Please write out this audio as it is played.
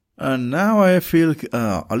And now I feel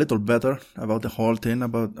a little better about the whole thing,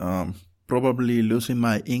 about probably losing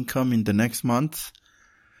my income in the next month.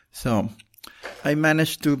 So I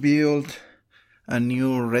managed to build a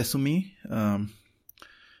new resume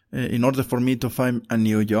in order for me to find a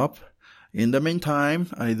new job. In the meantime,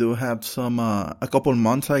 I do have a couple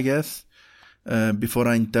months, I guess, before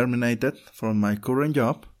I'm terminated from my current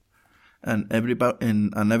job and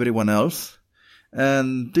everyone else.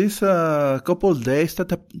 And these couple days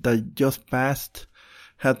that just passed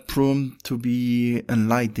had proved to be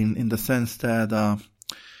enlightening in the sense that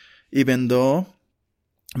even though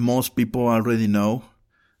most people already know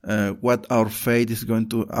what our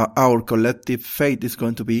collective fate is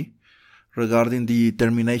going to be regarding the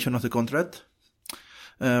termination of the contract,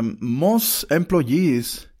 most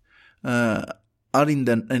employees are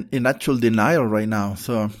in actual denial right now.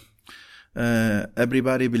 So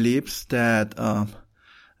everybody believes that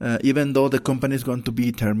even though the company is going to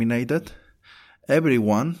be terminated,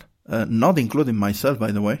 everyone, not including myself,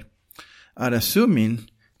 by the way, are assuming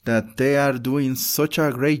that they are doing such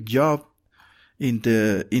a great job in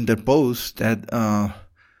the post that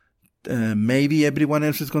maybe everyone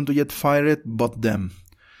else is going to get fired but them.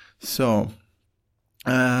 So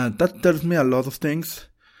that tells me a lot of things.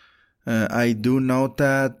 I do know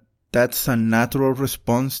that that's a natural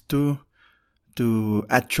response to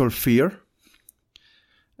actual fear,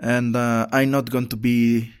 and I'm not going to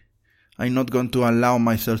allow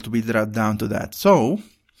myself to be dragged down to that. So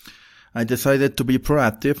I decided to be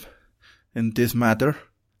proactive in this matter.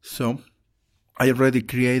 So I already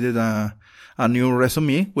created a new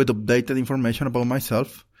resume with updated information about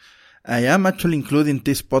myself. I am actually including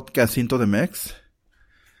this podcast into the mix.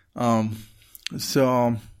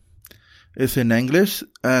 So it's in English,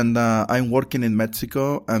 and I'm working in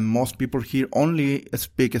Mexico, and most people here only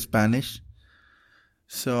speak Spanish.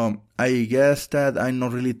 So I guess that I'm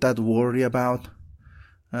not really that worried about.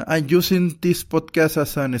 I'm using this podcast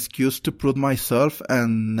as an excuse to prove myself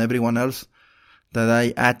and everyone else that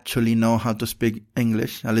I actually know how to speak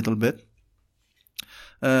English a little bit.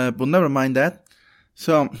 But never mind that.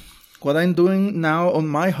 So what I'm doing now on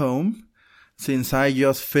my home, since I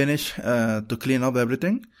just finished to clean up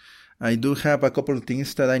everything, I do have a couple of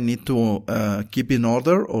things that I need to keep in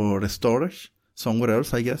order or storage somewhere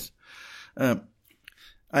else, I guess.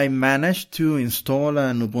 I managed to install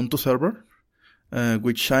an Ubuntu server,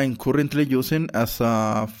 which I'm currently using as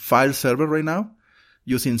a file server right now,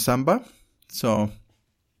 using Samba. So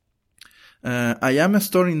I am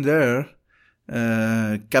storing there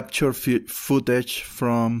capture footage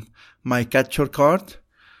from my capture card.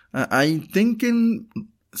 I'm thinking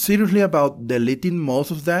seriously about deleting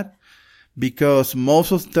most of that, because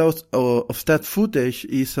most of that footage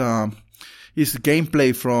is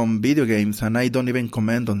gameplay from video games, and I don't even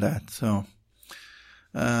comment on that. So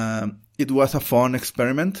it was a fun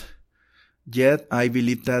experiment. Yet I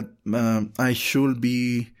believe that I should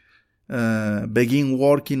begin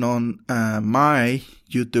working on my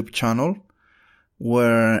YouTube channel,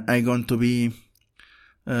 where I'm going to be.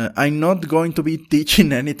 I'm not going to be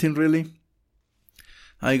teaching anything really.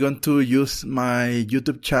 I'm going to use my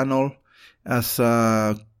YouTube channel as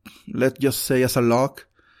let's just say as a log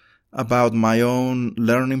about my own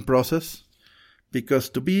learning process. Because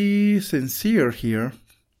to be sincere here,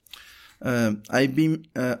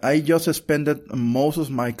 I just spent most of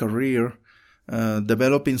my career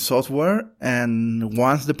developing software, and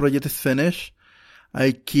once the project is finished,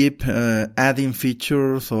 I keep adding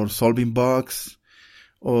features or solving bugs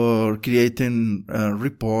or creating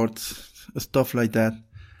reports, stuff like that.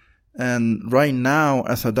 And right now,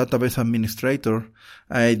 as a database administrator,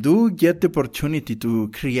 I do get the opportunity to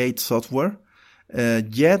create software.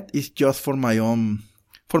 Yet it's just for my own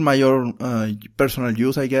personal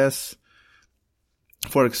use, I guess.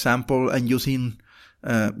 For example, I'm using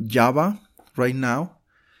Java right now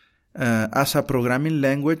as a programming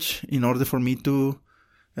language in order for me to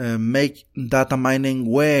make data mining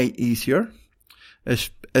way easier,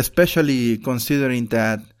 especially considering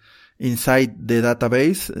that inside the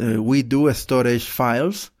database we do storage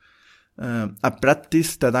files, a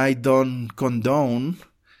practice that I don't condone,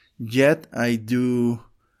 yet I do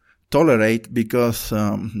tolerate, because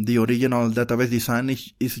the original database design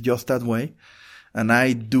is just that way, and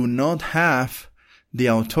I do not have the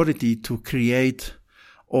authority to create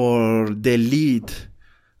or delete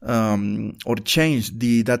or change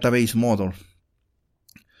the database model.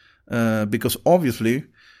 Because obviously,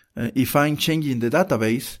 if I'm changing the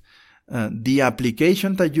database, the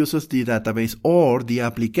application that uses the database or the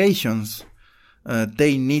applications,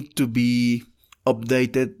 they need to be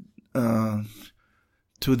updated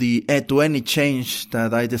to any change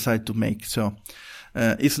that I decide to make. So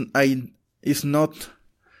It's not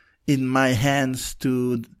in my hands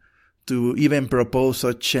to even propose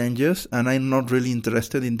such changes, and I'm not really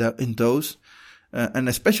interested in those. And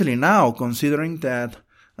especially now, considering that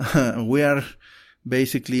we are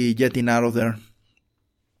basically getting out of there.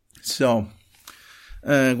 So,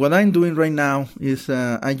 what I'm doing right now is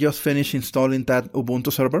I just finished installing that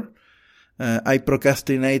Ubuntu server. I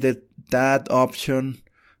procrastinated that option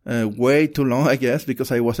way too long, I guess,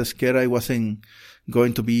 because I was scared I wasn't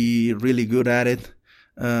going to be really good at it.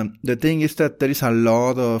 The thing is that there is a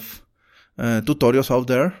lot of tutorials out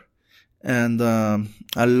there, and a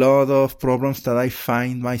lot of problems that I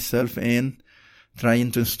find myself in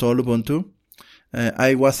trying to install Ubuntu.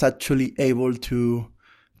 I was actually able to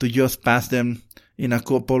just pass them in a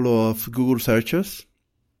couple of Google searches.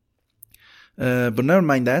 But never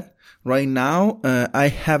mind that. Right now, I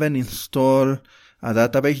haven't installed a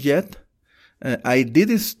database yet. I did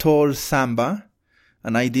install Samba,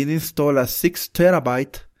 and I did install a 6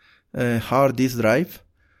 terabyte hard disk drive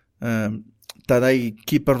that I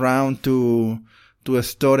keep around to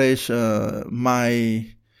storage the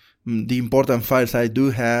important files I do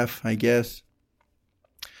have, I guess.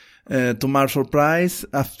 To my surprise,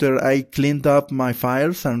 after I cleaned up my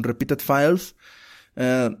files and repeated files,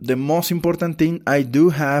 the most important thing I do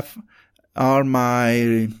have are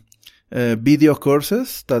my video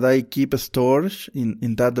courses that I keep stored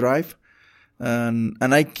in that drive. And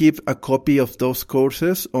I keep a copy of those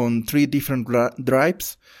courses on 3 different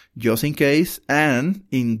drives, just in case, and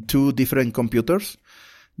in 2 different computers,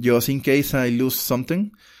 just in case I lose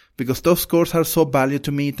something, because those courses are so valuable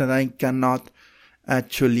to me that I cannot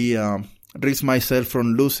actually risk myself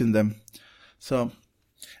from losing them. So,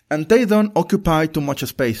 and they don't occupy too much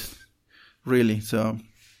space, really. So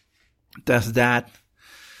that's that.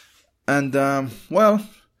 And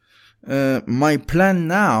my plan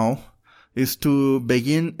now is to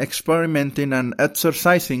begin experimenting and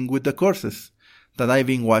exercising with the courses that I've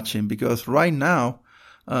been watching, because right now,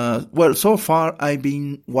 so far I've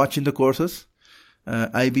been watching the courses.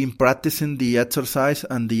 I've been practicing the exercise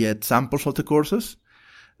and the examples of the courses,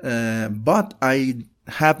 but I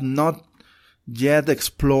have not yet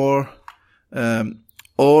explored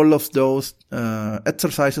all of those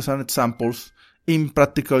exercises and examples in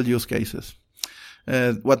practical use cases.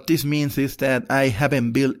 What this means is that I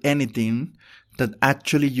haven't built anything that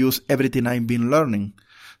actually use everything I've been learning.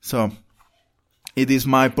 So it is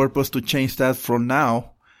my purpose to change that from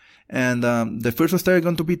now. And the first step I'm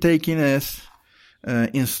going to be taking is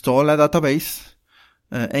install a database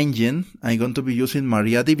engine. I'm going to be using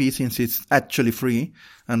MariaDB since it's actually free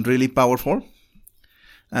and really powerful.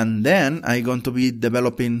 And then I'm going to be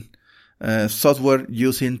developing software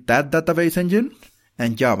using that database engine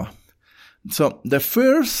and Java. So the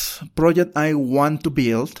first project I want to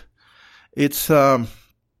build, it's an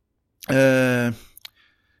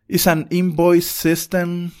invoice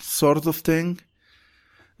system sort of thing.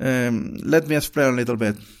 Let me explain a little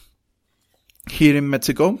bit. Here in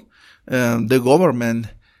Mexico, the government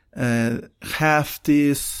have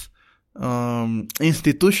this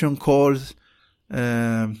institution called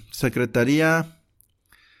Secretaría.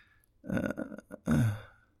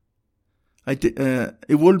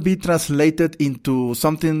 It will be translated into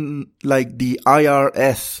something like the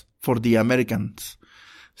IRS for the Americans.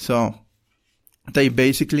 So they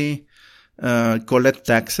basically collect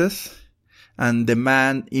taxes and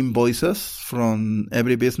demand invoices from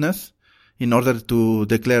every business in order to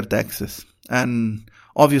declare taxes and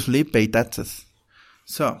obviously pay taxes.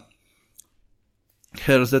 So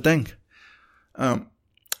here's the thing.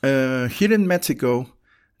 Here in Mexico,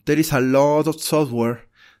 there is a lot of software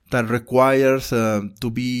that requires to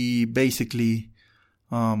be basically,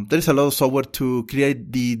 there is a lot of software to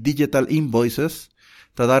create the digital invoices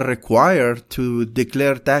that are required to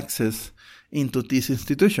declare taxes into this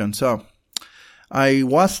institution. So I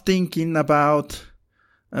was thinking about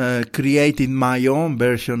creating my own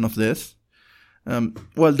version of this.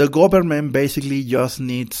 The government basically just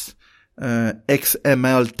needs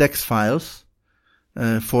XML text files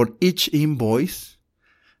for each invoice.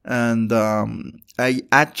 And I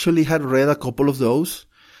actually had read a couple of those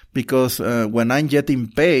because when I'm getting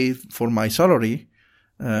paid for my salary,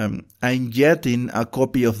 I'm getting a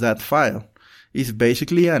copy of that file. It's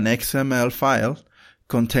basically an XML file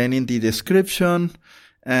containing the description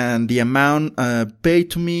and the amount paid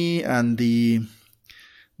to me and the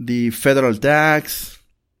federal tax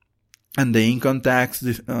and the income tax.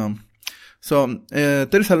 So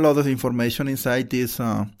there's a lot of information inside these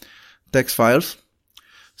text files.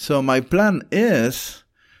 So my plan is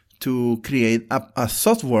to create a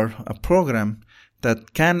software, a program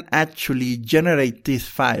that can actually generate these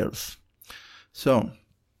files. So,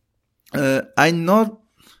 I'm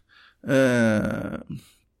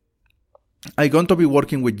going to be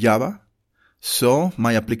working with Java. So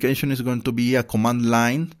my application is going to be a command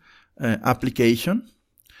line application.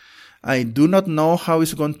 I do not know how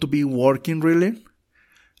it's going to be working really.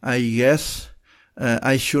 I guess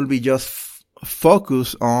I should be just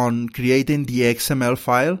focused on creating the XML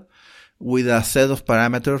file with a set of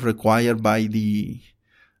parameters required by the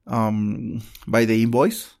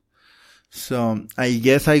invoice. So I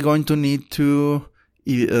guess I'm going to need to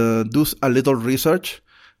do a little research.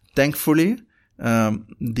 Thankfully,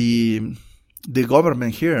 the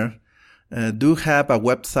government here do have a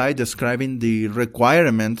website describing the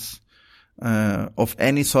requirements of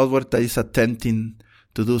any software that is attempting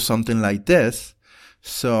to do something like this.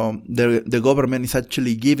 So the government is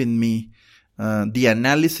actually giving me the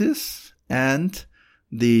analysis and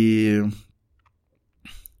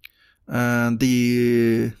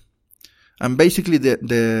basically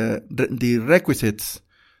the requisites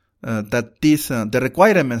that the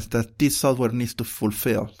requirements that this software needs to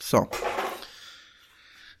fulfill.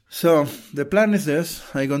 So the plan is this: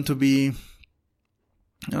 I'm going to be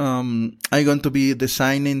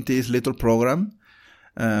designing this little program.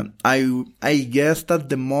 I guess that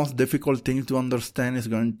the most difficult thing to understand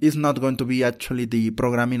is not going to be actually the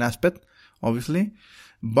programming aspect, obviously,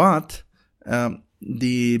 but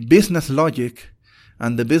the business logic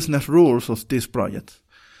and the business rules of this project.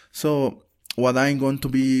 So what I'm going to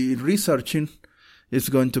be researching is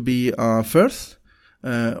going to be first,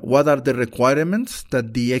 what are the requirements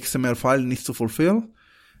that the XML file needs to fulfill,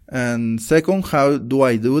 and second, how do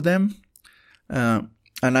I do them? And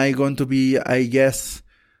I'm going to be, I guess,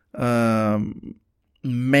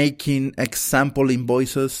 making example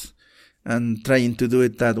invoices and trying to do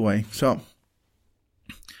it that way. So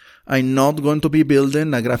I'm not going to be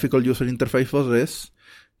building a graphical user interface for this.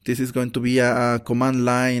 This is going to be a command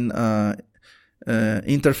line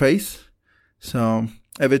interface. So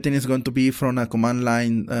everything is going to be from a command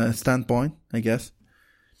line standpoint, I guess.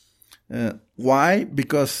 Why?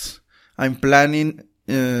 Because I'm planning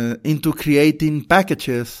into creating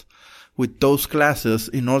packages with those classes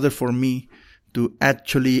in order for me to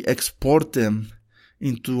actually export them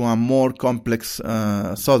into a more complex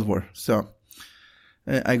software. So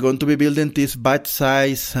I'm going to be building these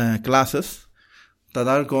batch-size classes that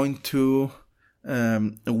are going to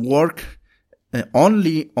work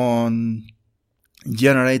only on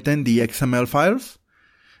generating the XML files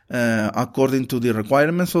according to the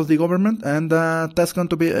requirements of the government, and that's going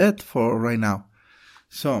to be it for right now.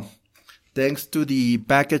 So thanks to the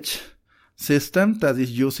package system that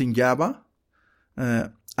is used in Java,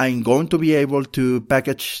 I'm going to be able to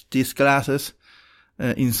package these classes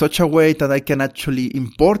in such a way that I can actually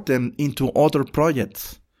import them into other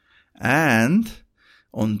projects. And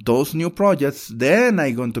on those new projects, then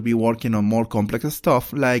I'm going to be working on more complex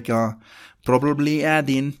stuff, like probably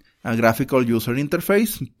adding a graphical user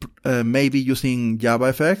interface, maybe using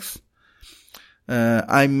JavaFX.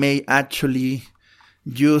 I may actually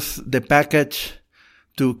use the package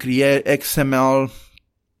to create XML.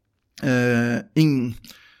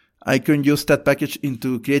 I can use that package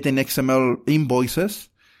into creating XML invoices,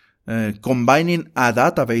 combining a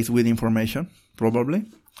database with information, probably.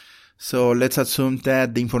 So let's assume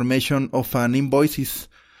that the information of an invoice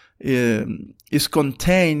is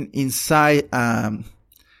contained inside an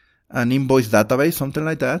invoice database, something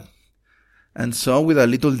like that. And so with a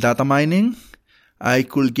little data mining, I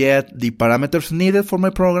could get the parameters needed for my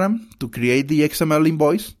program to create the XML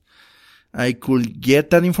invoice. I could get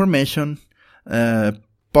that information,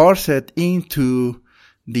 parse it into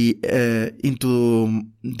the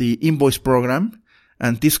invoice program,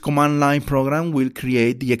 and this command line program will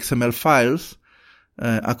create the XML files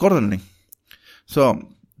accordingly. So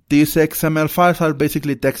these XML files are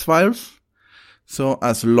basically text files. So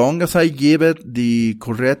as long as I give it the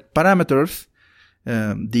correct parameters,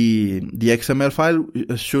 the XML file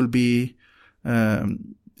should be,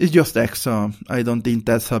 it's just text. So I don't think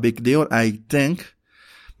that's a big deal. I think,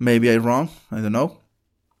 maybe I'm wrong. I don't know.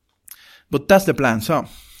 But that's the plan. So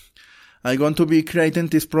I'm going to be creating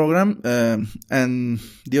this program, and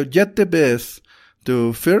the objective is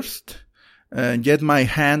to first get my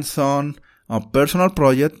hands on a personal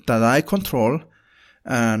project that I control,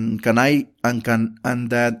 and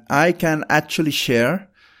that I can actually share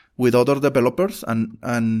with other developers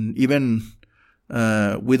and even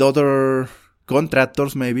with other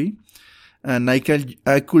contractors maybe, and I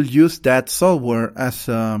could use that software as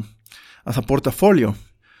a portfolio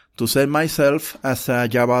to set myself as a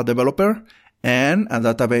Java developer and a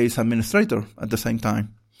database administrator at the same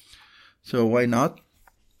time. So why not?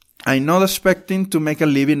 I'm not expecting to make a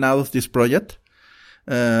living out of this project.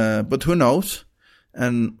 But who knows?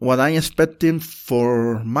 And what I'm expecting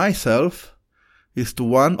for myself is to,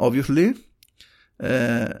 one, obviously,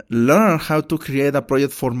 learn how to create a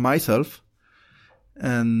project for myself.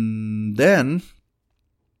 And then,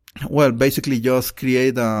 well, basically just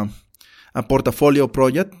create a portfolio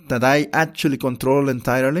project that I actually control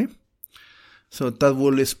entirely. So that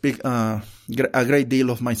will speak a great deal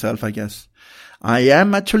of myself, I guess. I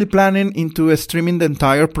am actually planning into streaming the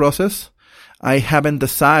entire process. I haven't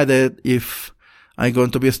decided if I'm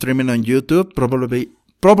going to be streaming on YouTube.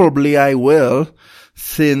 Probably I will,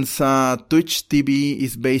 since Twitch TV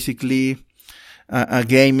is basically a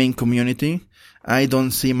gaming community. I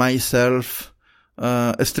don't see myself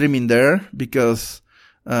streaming there because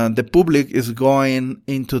the public is going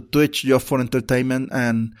into Twitch just for entertainment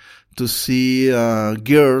and to see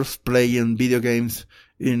girls playing video games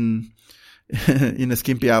in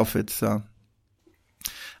skimpy outfits. So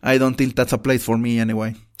I don't think that's a place for me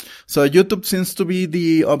anyway. So YouTube seems to be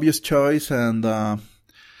the obvious choice, and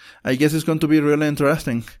I guess it's going to be really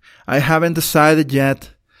interesting. I haven't decided yet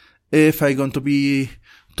if I'm going to be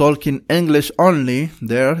talking English only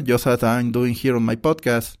there, just as I'm doing here on my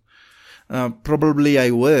podcast. Probably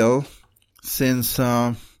I will, since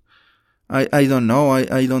I don't know.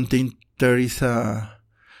 I don't think there is a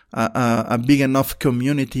big enough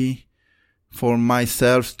community for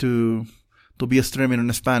myself to be streaming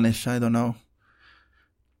in Spanish. I don't know.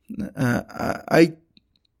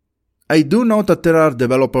 I do know that there are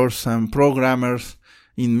developers and programmers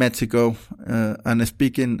in Mexico and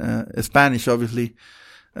speaking Spanish, obviously.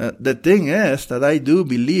 The thing is that I do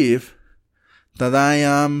believe that I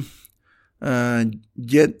am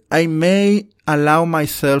yet I may allow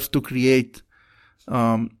myself to create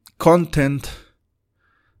content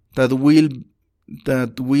that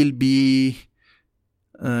will be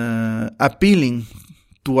appealing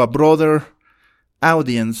to a broader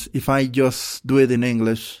audience if I just do it in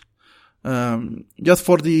English. Just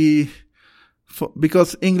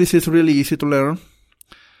because English is really easy to learn.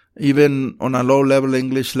 Even on a low level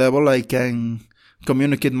English level, I can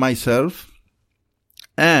communicate myself.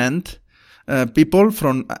 And people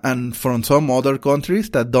from some other countries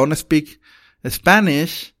that don't speak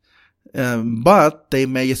Spanish, but they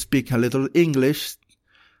may speak a little English,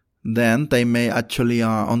 then they may actually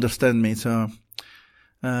understand me. So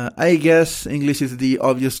I guess English is the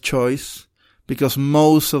obvious choice, because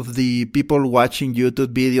most of the people watching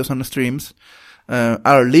YouTube videos and streams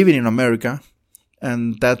are living in America,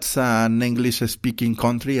 and that's an English-speaking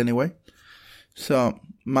country anyway. So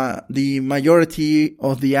the majority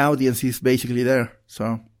of the audience is basically there.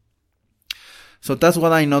 So that's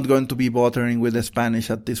what I'm not going to be bothering with the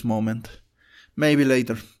Spanish at this moment. Maybe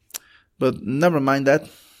later. But never mind that.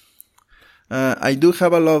 I do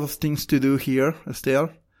have a lot of things to do here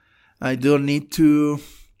still. I do need to...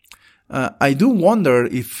 I do wonder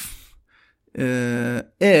if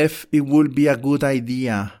it would be a good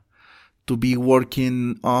idea to be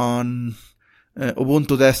working on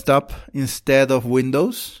Ubuntu desktop instead of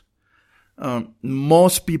Windows.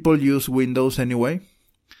 Most people use Windows anyway.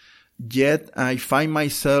 Yet I find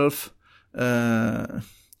myself drawn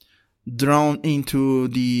into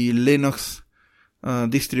the Linux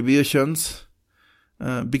distributions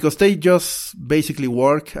because they just basically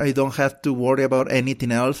work. I don't have to worry about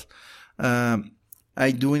anything else.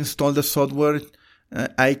 I do install the software.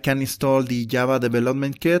 I can install the Java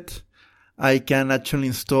development kit. I can actually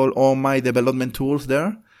install all my development tools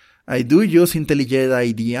there. I do use IntelliJ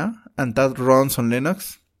IDEA, and that runs on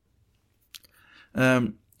Linux.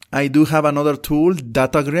 I do have another tool,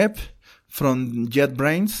 DataGrep, from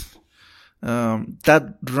JetBrains.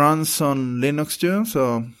 That runs on Linux too,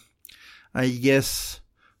 so I guess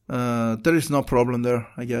there is no problem there,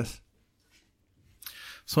 I guess.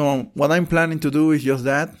 So what I'm planning to do is just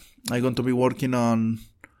that. I'm going to be working on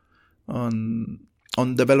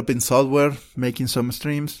developing software, making some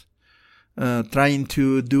streams, trying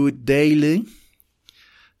to do it daily.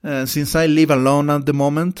 Since I live alone at the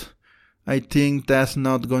moment, I think that's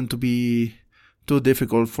not going to be too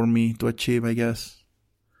difficult for me to achieve, I guess.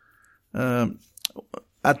 A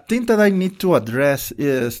thing that I need to address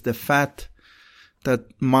is the fact that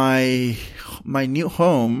my new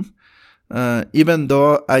home, even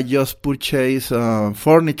though I just purchased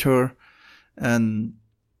furniture and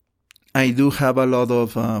I do have a lot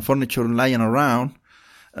of furniture lying around,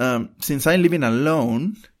 since I'm living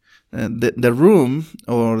alone, the room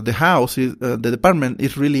or the house, the apartment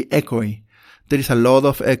is really echoey. There is a lot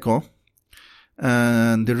of echo,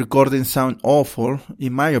 and the recording sound awful,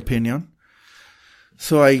 in my opinion.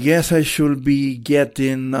 So I guess I should be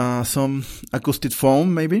getting some acoustic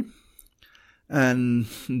foam, maybe. and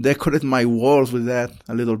decorate my walls with that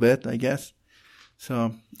a little bit, I guess.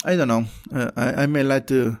 So I don't know. I may like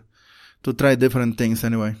to try different things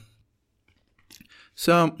anyway.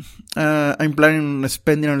 So I'm planning on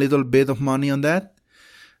spending a little bit of money on that.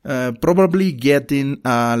 Probably getting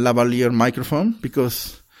a lavalier microphone,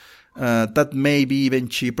 because that may be even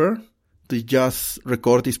cheaper to just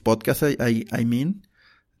record this podcast. I mean,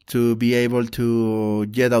 to be able to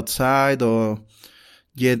get outside or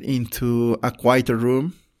get into a quieter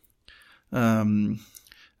room, and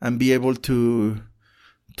be able to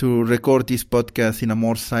record this podcast in a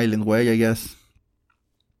more silent way, I guess.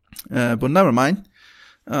 But never mind.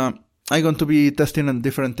 I'm going to be testing on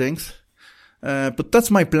different things. But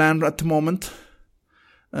that's my plan at the moment.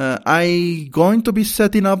 I'm going to be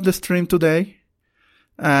setting up the stream today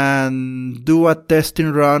and do a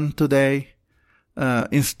testing run today,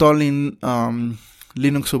 installing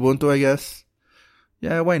Linux Ubuntu, I guess.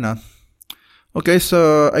 Yeah, why not? Okay,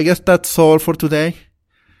 so I guess that's all for today.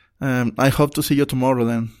 I hope to see you tomorrow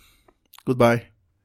then. Goodbye.